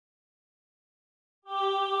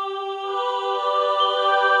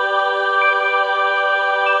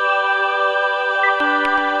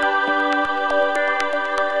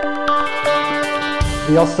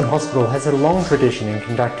The Austin Hospital has a long tradition in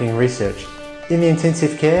conducting research. In the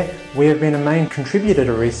intensive care, we have been a main contributor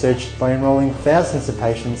to research by enrolling thousands of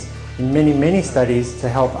patients in many studies to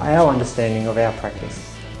help our understanding of our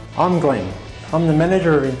practice. I'm Glenn. I'm the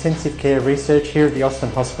Manager of Intensive Care Research here at the Austin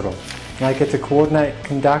Hospital, and I get to coordinate,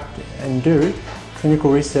 conduct and do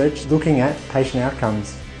clinical research looking at patient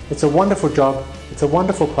outcomes. It's a wonderful job, it's a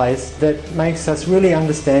wonderful place that makes us really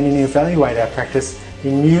understand and evaluate our practice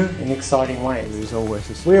in new and exciting ways.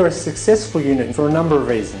 We're a successful unit for a number of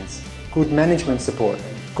reasons. Good management support,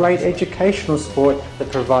 great educational support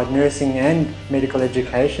that provide nursing and medical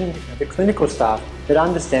education, the clinical staff that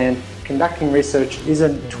understand conducting research is a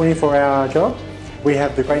 24-hour job. We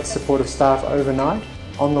have the great support of staff overnight,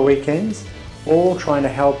 on the weekends, all trying to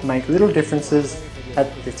help make little differences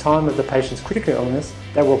at the time of the patient's critical illness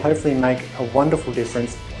that will hopefully make a wonderful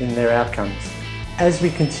difference in their outcomes. As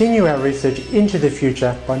we continue our research into the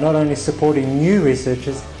future by not only supporting new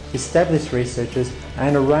researchers, established researchers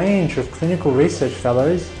and a range of clinical research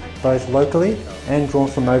fellows, both locally and drawn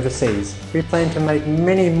from overseas, we plan to make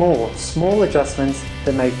many more small adjustments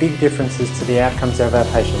that make big differences to the outcomes of our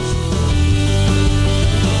patients.